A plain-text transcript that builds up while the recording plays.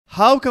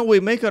How can we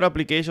make our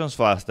applications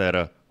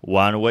faster?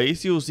 One way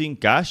is using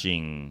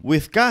caching.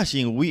 With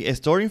caching, we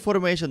store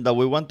information that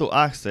we want to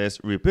access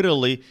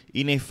repeatedly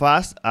in a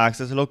fast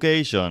access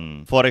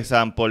location. For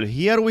example,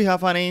 here we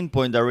have an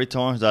endpoint that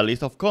returns the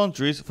list of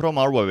countries from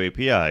our web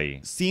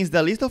API. Since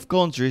the list of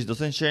countries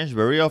doesn't change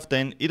very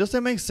often, it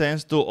doesn't make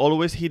sense to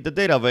always hit the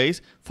database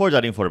for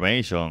that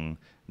information.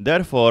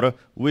 Therefore,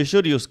 we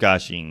should use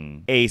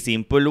caching. A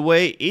simple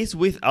way is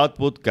with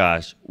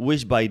OutputCache,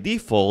 which by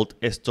default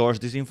stores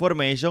this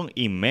information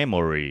in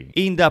memory.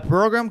 In the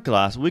program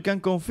class, we can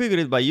configure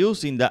it by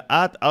using the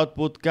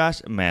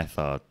add_outputCache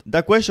method.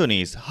 The question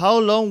is, how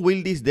long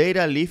will this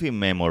data live in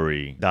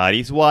memory? That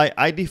is why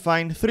I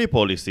defined 3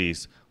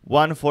 policies.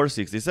 One for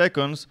 60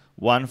 seconds,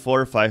 one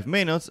for 5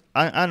 minutes,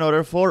 and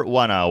another for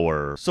 1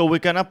 hour. So we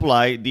can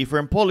apply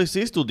different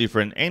policies to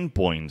different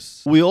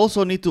endpoints. We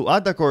also need to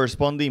add the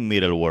corresponding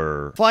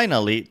middleware.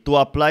 Finally, to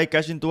apply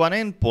caching to an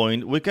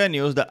endpoint, we can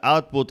use the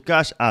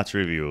OutputCache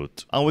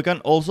attribute. And we can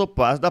also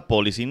pass the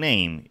policy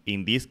name.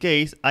 In this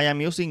case, I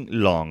am using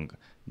long.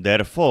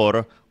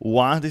 Therefore,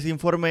 once this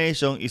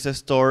information is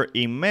stored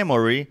in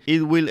memory,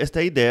 it will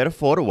stay there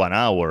for 1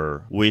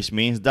 hour, which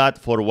means that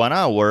for 1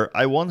 hour,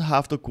 I won't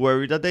have to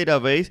query the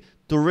database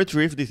to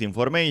retrieve this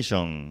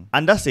information.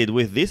 And that's it.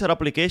 With this, our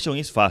application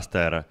is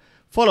faster.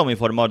 Follow me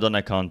for more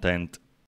 .NET content.